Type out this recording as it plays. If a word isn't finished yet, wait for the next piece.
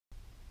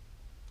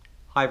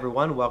Hi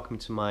everyone, welcome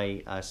to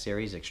my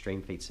series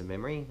Extreme Feats of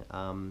Memory.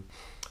 I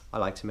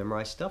like to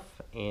memorize stuff,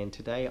 and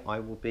today I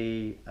will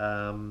be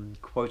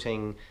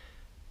quoting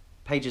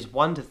pages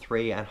 1 to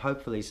 3 and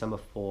hopefully some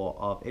of 4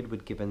 of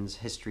Edward Gibbon's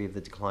History of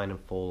the Decline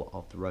and Fall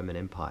of the Roman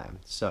Empire.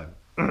 So,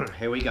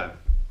 here we go.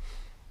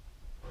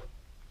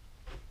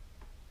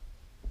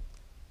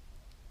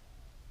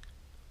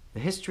 The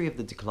History of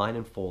the Decline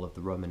and Fall of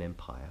the Roman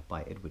Empire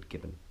by Edward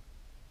Gibbon.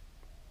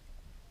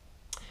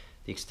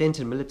 The extent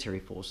and military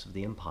force of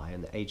the empire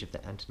in the age of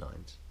the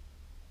Antonines.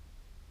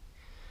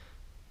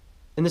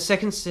 In the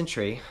 2nd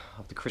century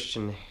of the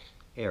Christian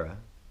era,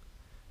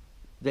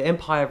 the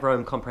Empire of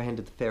Rome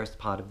comprehended the fairest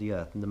part of the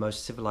earth and the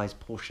most civilized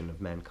portion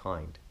of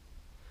mankind.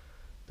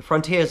 The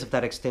frontiers of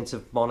that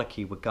extensive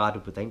monarchy were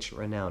guarded with ancient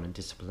renown and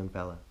disciplined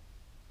valor.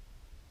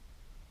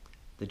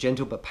 The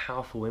gentle but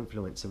powerful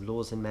influence of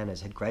laws and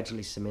manners had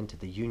gradually cemented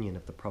the union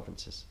of the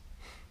provinces.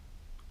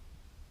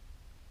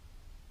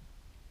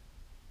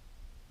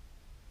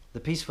 The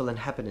peaceful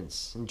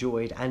inhabitants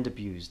enjoyed and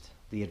abused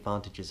the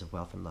advantages of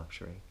wealth and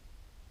luxury.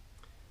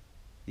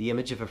 The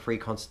image of a free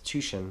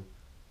constitution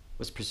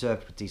was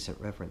preserved with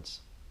decent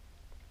reverence.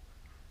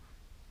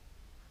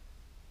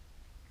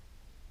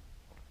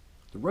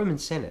 The Roman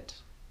Senate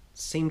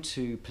seemed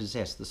to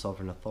possess the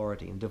sovereign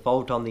authority and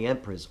devolved on the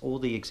emperors all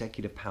the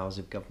executive powers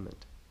of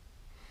government.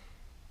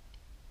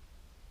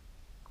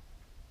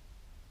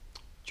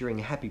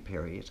 During a happy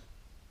period,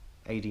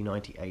 AD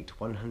 98 to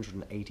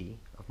 180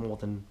 of more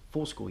than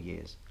 80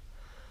 years,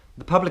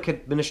 the public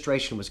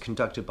administration was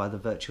conducted by the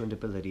virtue and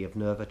ability of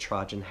Nerva,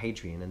 Trajan,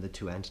 Hadrian, and the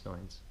 2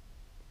 Antonines.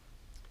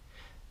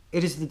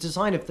 It is the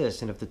design of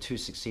this and of the 2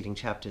 succeeding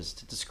chapters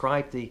to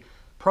describe the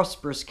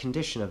prosperous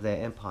condition of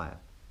their empire,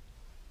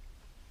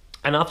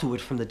 and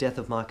afterward, from the death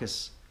of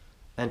Marcus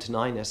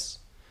Antoninus,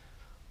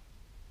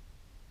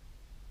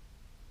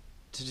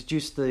 to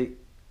deduce the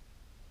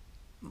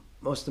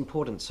most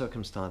important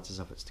circumstances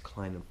of its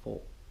decline and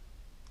fall.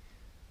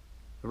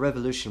 A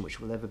revolution which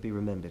will ever be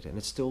remembered, and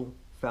is still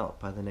felt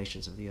by the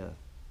nations of the earth.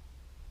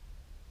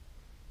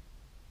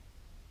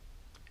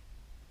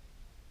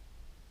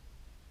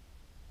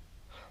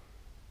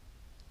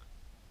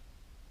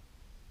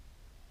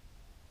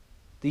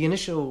 The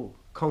initial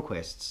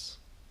conquests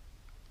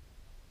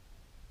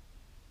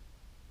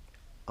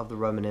of the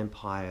Roman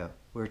Empire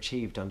were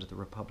achieved under the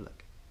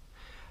Republic,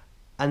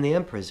 and the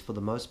emperors, for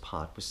the most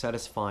part, were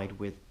satisfied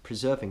with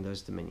preserving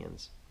those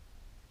dominions,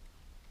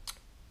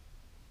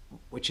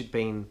 which had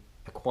been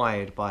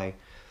acquired by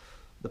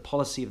the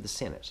policy of the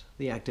Senate,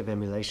 the active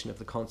emulation of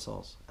the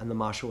consuls, and the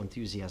martial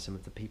enthusiasm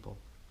of the people.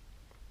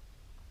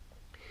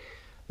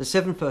 The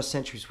 7 first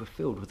centuries were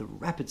filled with a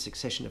rapid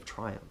succession of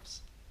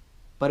triumphs,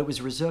 but it was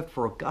reserved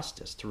for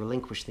Augustus to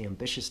relinquish the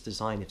ambitious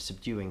design of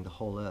subduing the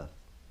whole earth,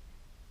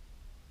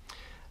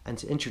 and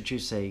to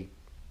introduce a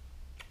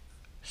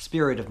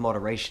spirit of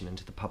moderation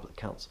into the public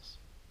councils.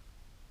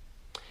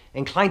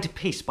 Inclined to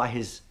peace by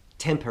his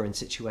temper and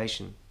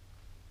situation,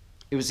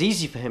 it was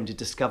easy for him to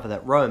discover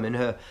that Rome, in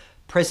her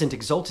present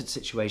exalted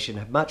situation,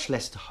 had much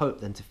less to hope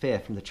than to fear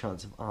from the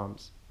chance of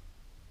arms.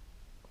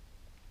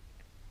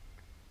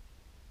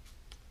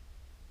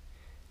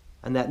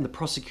 And that in the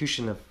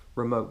prosecution of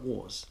remote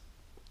wars,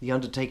 the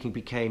undertaking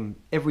became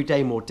every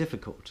day more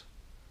difficult,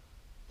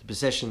 the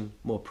possession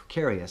more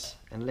precarious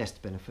and less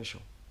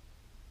beneficial.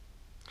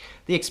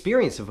 The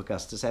experience of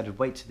Augustus added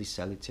weight to these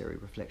salutary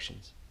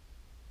reflections,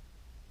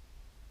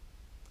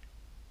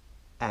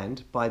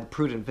 and, by the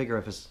prudent vigor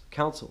of his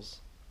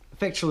counsels,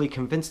 effectually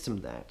convinced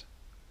him that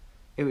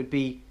it would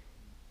be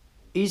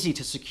easy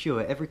to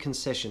secure every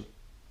concession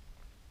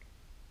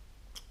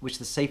which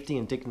the safety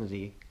and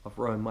dignity of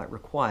Rome might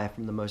require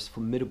from the most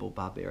formidable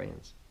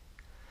barbarians.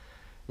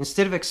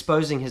 Instead of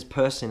exposing his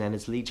person and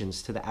his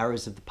legions to the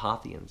arrows of the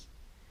Parthians,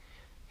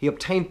 he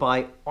obtained by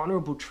an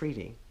honorable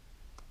treaty,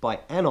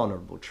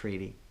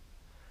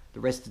 the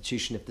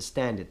restitution of the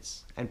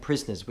standards and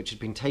prisoners which had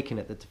been taken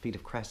at the defeat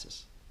of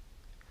Crassus.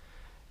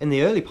 In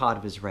the early part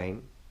of his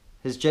reign,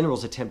 his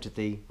generals attempted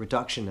the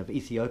reduction of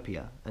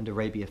Ethiopia and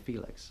Arabia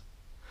Felix.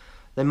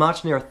 They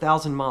marched near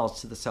 1,000 miles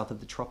to the south of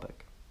the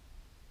tropic.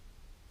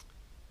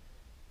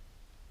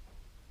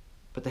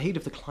 But the heat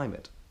of the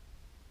climate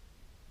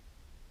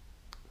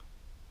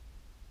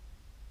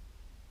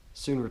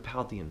soon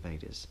repelled the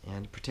invaders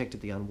and protected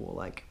the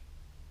unwarlike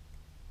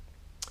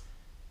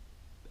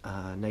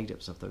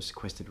natives of those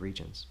sequestered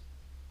regions.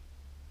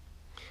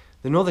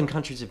 The northern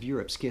countries of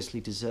Europe scarcely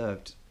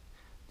deserved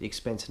the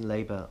expense and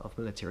labor of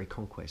military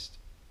conquest.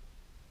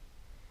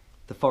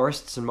 The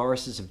forests and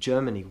morasses of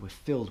Germany were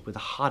filled with a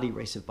hardy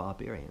race of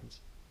barbarians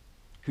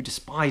who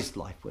despised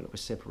life when it was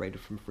separated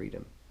from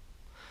freedom.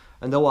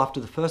 And though after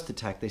the first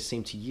attack they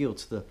seemed to yield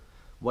to the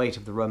weight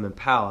of the Roman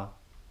power,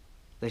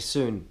 they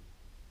soon,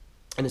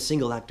 in a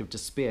single act of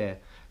despair,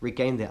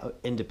 regained their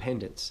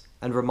independence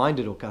and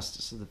reminded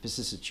Augustus of the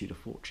vicissitude of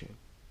fortune.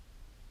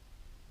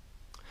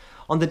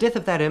 On the death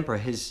of that emperor,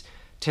 his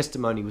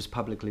testimony was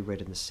publicly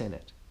read in the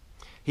Senate.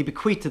 He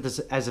bequeathed this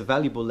as a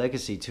valuable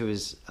legacy to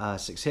his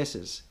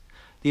successors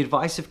the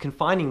advice of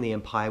confining the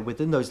empire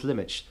within those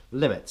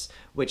limits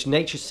which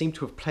nature seemed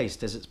to have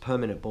placed as its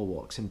permanent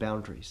bulwarks and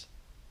boundaries.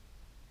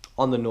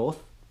 On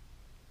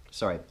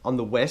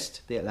the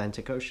west, the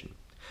Atlantic Ocean,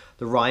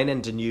 the Rhine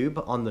and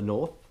Danube on the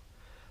north,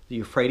 the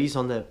Euphrates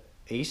on the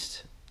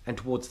east, and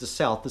towards the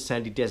south, the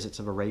sandy deserts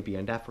of Arabia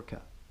and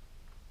Africa.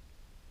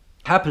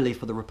 Happily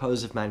for the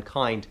repose of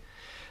mankind,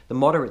 the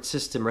moderate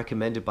system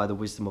recommended by the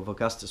wisdom of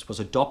Augustus was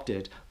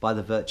adopted by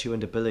the virtue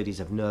and abilities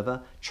of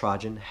Nerva,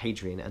 Trajan,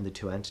 Hadrian, and the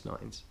two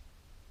Antonines.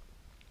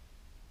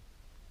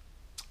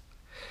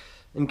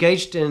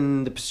 Engaged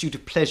in the pursuit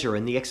of pleasure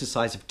and the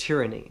exercise of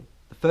tyranny,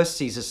 the first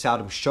Caesars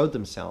seldom showed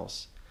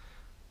themselves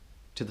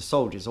to the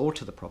soldiers or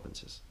to the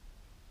provinces.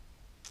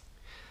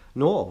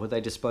 Nor were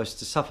they disposed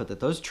to suffer that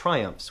those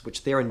triumphs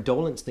which their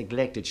indolence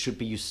neglected should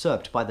be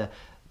usurped by the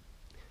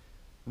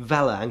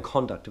valor and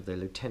conduct of their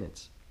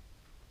lieutenants.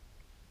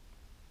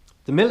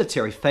 The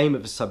military fame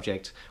of a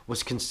subject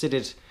was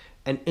considered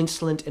an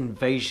insolent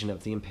invasion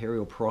of the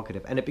imperial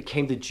prerogative, and it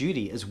became the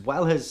duty as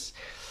well as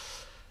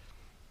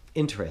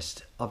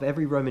interest of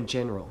every Roman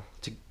general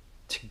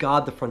to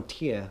guard the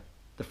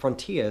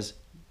frontiers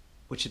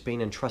which had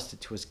been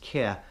entrusted to his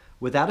care,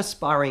 without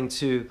aspiring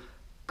to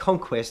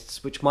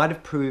conquests which might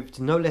have proved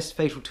no less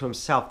fatal to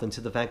himself than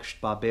to the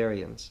vanquished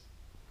barbarians.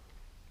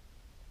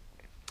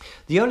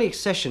 The only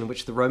accession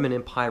which the Roman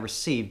Empire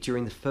received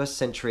during the first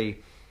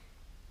century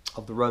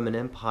of the Roman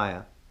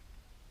Empire,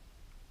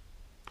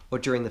 or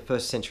during the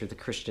first century of the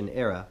Christian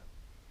era,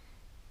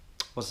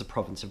 was the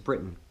province of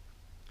Britain.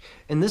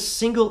 In this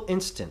single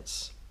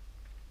instance,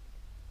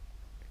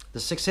 the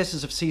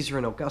successors of Caesar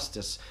and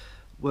Augustus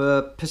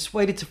were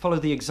persuaded to follow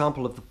the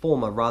example of the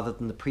former rather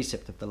than the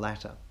precept of the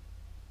latter.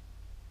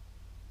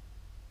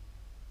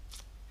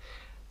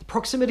 The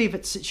proximity of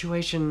its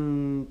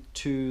situation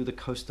to the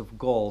coast of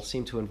Gaul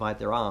seemed to invite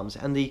their arms,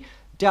 and the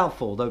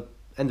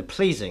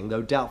pleasing,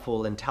 though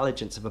doubtful,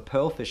 intelligence of a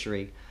pearl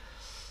fishery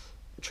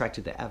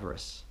attracted their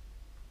avarice.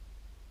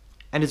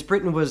 And as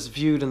Britain was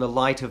viewed in the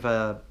light of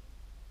a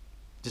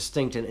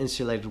distinct and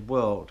insulated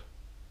world,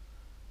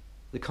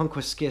 the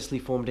conquest scarcely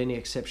formed any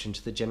exception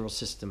to the general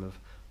system of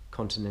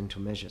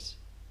continental measures.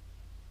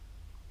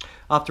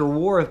 After a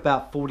war of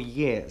about 40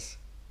 years,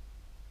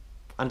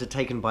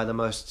 undertaken by the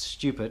most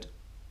stupid,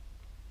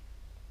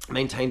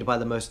 maintained by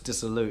the most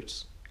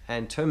dissolute,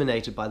 and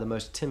terminated by the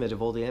most timid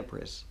of all the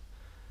emperors,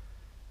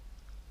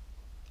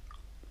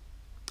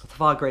 the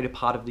far greater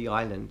part of the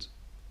island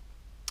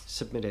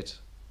submitted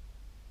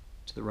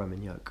to the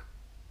Roman yoke.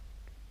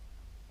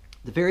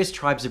 The various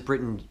tribes of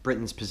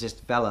Britons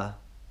possessed valor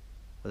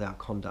without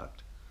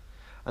conduct,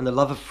 and the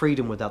love of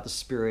freedom without the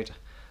spirit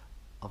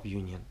of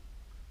union.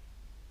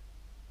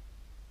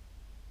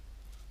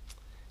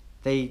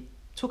 They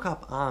took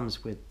up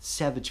arms with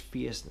savage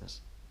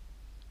fierceness,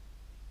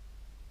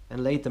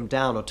 and laid them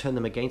down or turned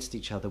them against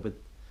each other with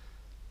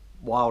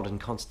wild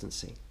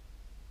inconstancy.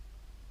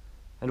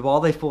 And while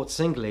they fought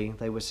singly,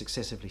 they were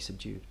successively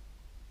subdued.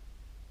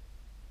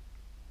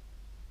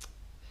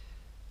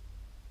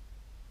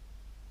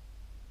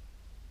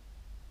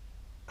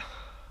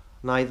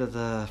 Neither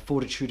the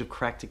fortitude of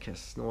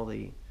Caractacus, nor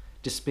the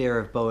despair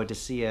of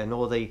Boadicea,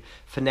 nor the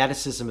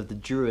fanaticism of the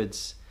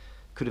Druids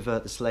could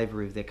avert the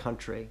slavery of their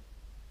country,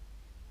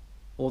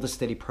 or the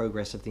steady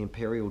progress of the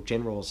imperial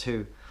generals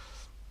who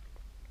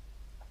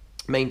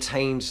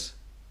maintained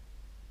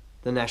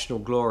the national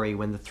glory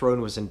when the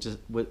throne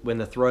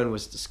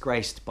was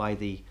disgraced by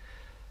the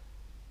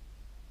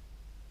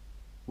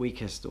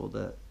weakest or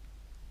the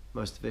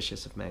most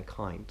vicious of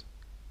mankind.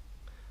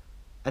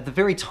 At the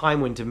very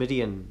time when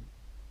Domitian,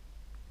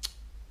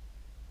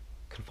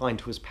 confined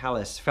to his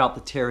palace, felt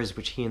the terrors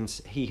which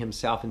he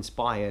himself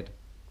inspired,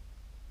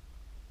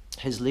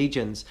 his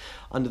legions,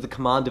 under the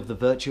command of the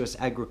virtuous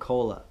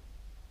Agricola,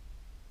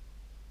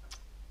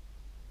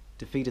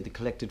 defeated the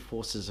collected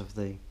forces of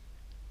the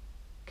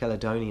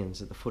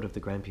Caledonians at the foot of the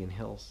Grampian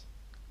Hills.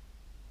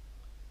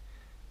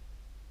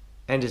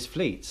 And his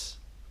fleets,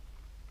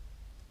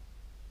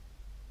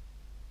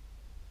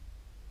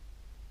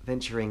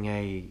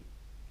 venturing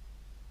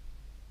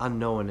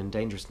unknown and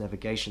dangerous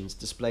navigations,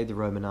 displayed the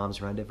Roman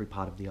arms around every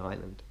part of the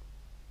island.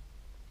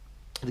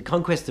 The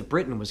conquest of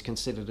Britain was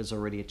considered as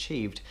already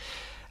achieved,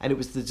 and it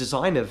was the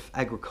design of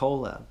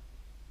Agricola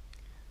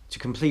to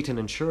complete and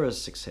ensure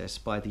his success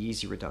by the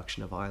easy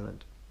reduction of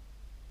Ireland,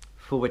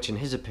 for which, in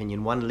his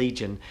opinion, 1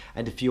 legion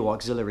and a few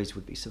auxiliaries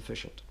would be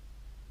sufficient.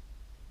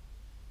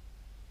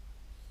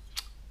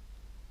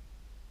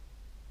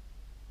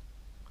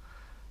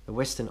 The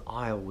Western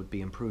Isle would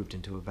be improved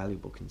into a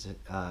valuable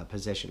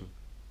possession,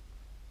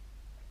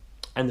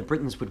 and the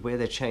Britons would wear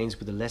their chains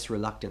with the less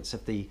reluctance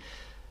if the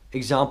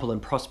example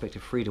and prospect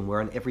of freedom were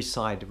on every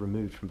side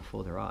removed from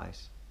before their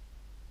eyes.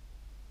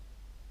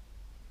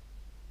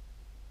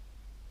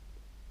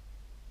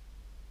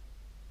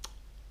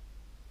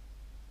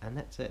 And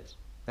that's it.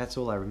 That's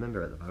all I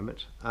remember at the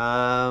moment,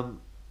 I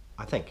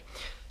think.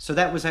 So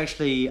that was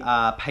actually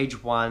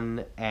page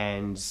 1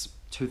 and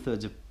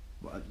 2/3 of,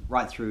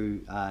 right through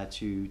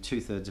to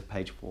 2/3 of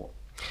page 4.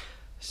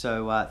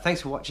 So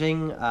thanks for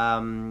watching,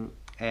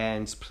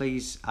 and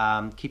please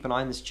keep an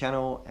eye on this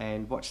channel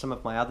and watch some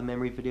of my other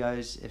memory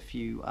videos if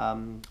you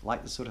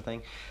like this sort of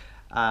thing.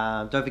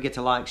 Don't forget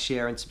to like,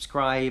 share and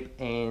subscribe,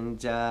 and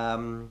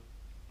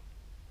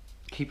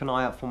keep an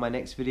eye out for my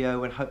next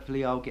video, and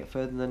hopefully I'll get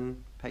further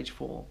than page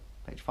 4,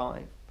 page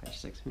 5, page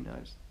 6, who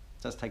knows.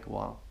 It does take a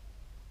while.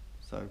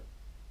 So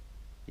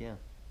yeah,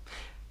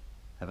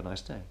 have a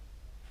nice day.